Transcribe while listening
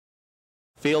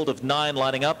Field of 9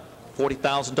 lining up.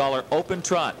 $40,000 open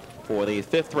trot for the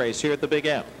 5th race here at the Big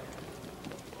M.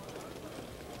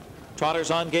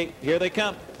 Trotters on gate. Here they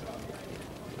come.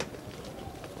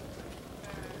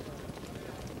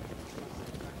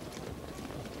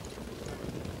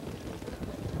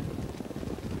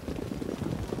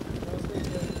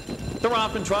 They're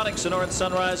off and trotting. Sonoran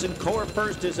Sunrise and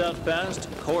COERFURST is out fast.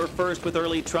 COERFURST with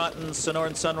early trot, and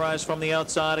Sonoran Sunrise from the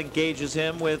outside engages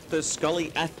him with the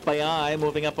Scully FBI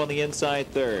moving up on the inside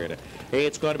third.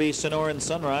 It's going to be Sonoran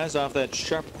Sunrise off that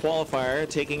sharp qualifier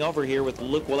taking over here with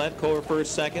Luke Willett.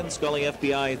 COERFURST second, Scully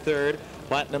FBI third.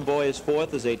 Platinum Boy is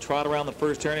fourth as they trot around the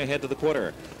first turn ahead to the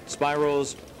quarter.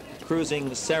 Spiral's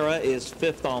Cruising Sarah is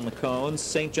fifth on the cones.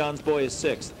 St. John's Boy is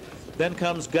sixth. Then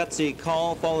comes Gutsy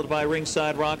Call, followed by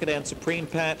Ringside Rocket, and Supreme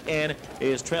Pat N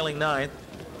is trailing ninth.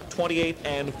 28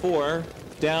 and 4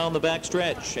 down the back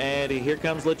stretch. And here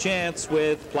comes LeChance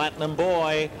with Platinum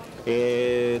Boy.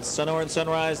 It's Sonoran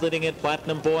Sunrise leading it.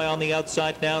 Platinum Boy on the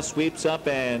outside now, sweeps up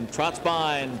and trots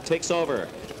by and takes over.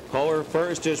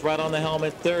 COERFURST is right on the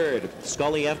helmet third.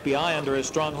 Scully FBI under a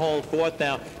strong hold fourth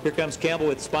now. Here comes Campbell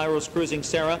with Spiral's Cruising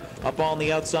Sarah up on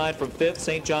the outside from fifth.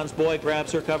 St. John's Boy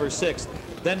grabs her cover sixth.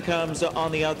 Then comes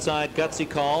on the outside Gutsy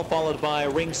Call, followed by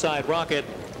Ringside Rocket.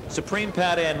 Supreme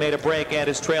Pat N made a break and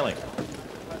is trailing.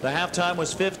 The halftime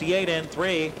was 58 and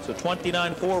 3, so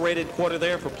 29-4 rated quarter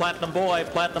there for Platinum Boy.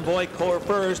 Platinum Boy,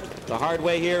 COERFURST. The hard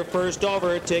way here, first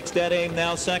over. Takes dead aim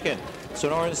now second.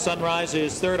 Sonoran Sunrise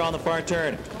is third on the far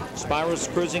turn. Spiral's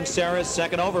Cruising Sarah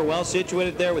second over, well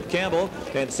situated there with Campbell,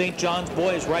 and St. John's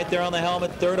Boy is right there on the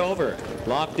helmet, third over.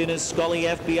 Locked in is Scully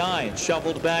FBI, and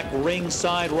shuffled back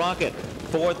Ringside Rocket.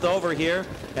 Fourth over here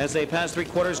as they pass three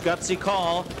quarters. Gutsy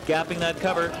Call gapping that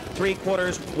cover. Three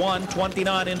quarters,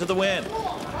 1:29 into the win.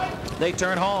 They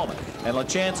turn home, and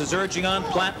LeChance is urging on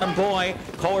Platinum Boy.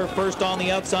 COERFURST on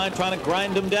the outside trying to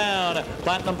grind him down.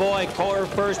 Platinum Boy,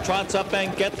 COERFURST trots up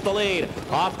and gets the lead.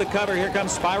 Off the cover, here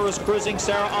comes Spiral's Cruising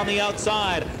Sarah on the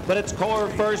outside, but it's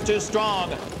COERFURST too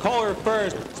strong.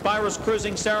 COERFURST, Spiral's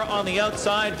Cruising Sarah on the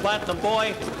outside, Platinum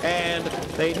Boy, and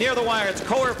they near the wire. It's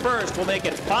COERFURST will make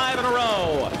it 5 in a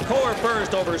row.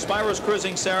 COERFURST over Spiral's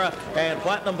Cruising Sarah and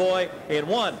Platinum Boy in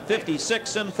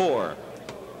 1:56 and 4.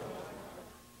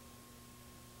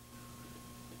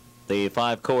 The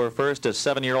 5 COERFURST, a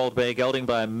 7-year-old bay gelding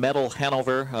by Medal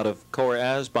Hanover out of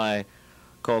Coeur by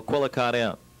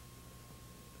Coquillicot.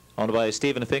 Owned by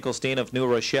Stephen Finkelstein of New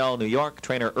Rochelle, New York.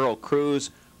 Trainer Earl Cruz.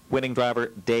 Winning driver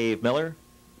Dave Miller.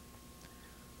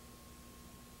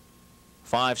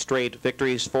 5 straight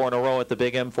victories, 4 in a row at the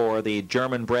Big M for the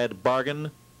German-bred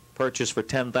bargain. Purchase for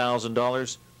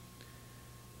 $10,000.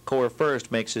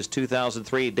 COERFURST makes his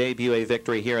 2003 debut a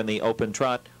victory here in the open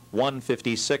trot.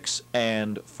 1:56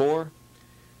 and 4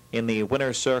 in the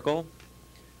winner's circle.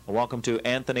 A welcome to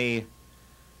Anthony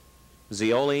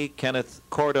Zioli, Kenneth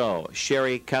Cordo,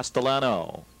 Sherry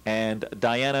Castellano, and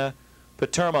Diana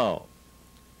Patermo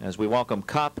as we welcome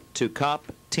Cop to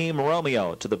Cop, Team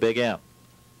Romeo to the Big M.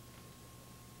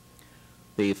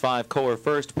 The 5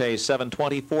 COERFURST pays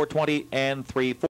 $720, $420, and $340.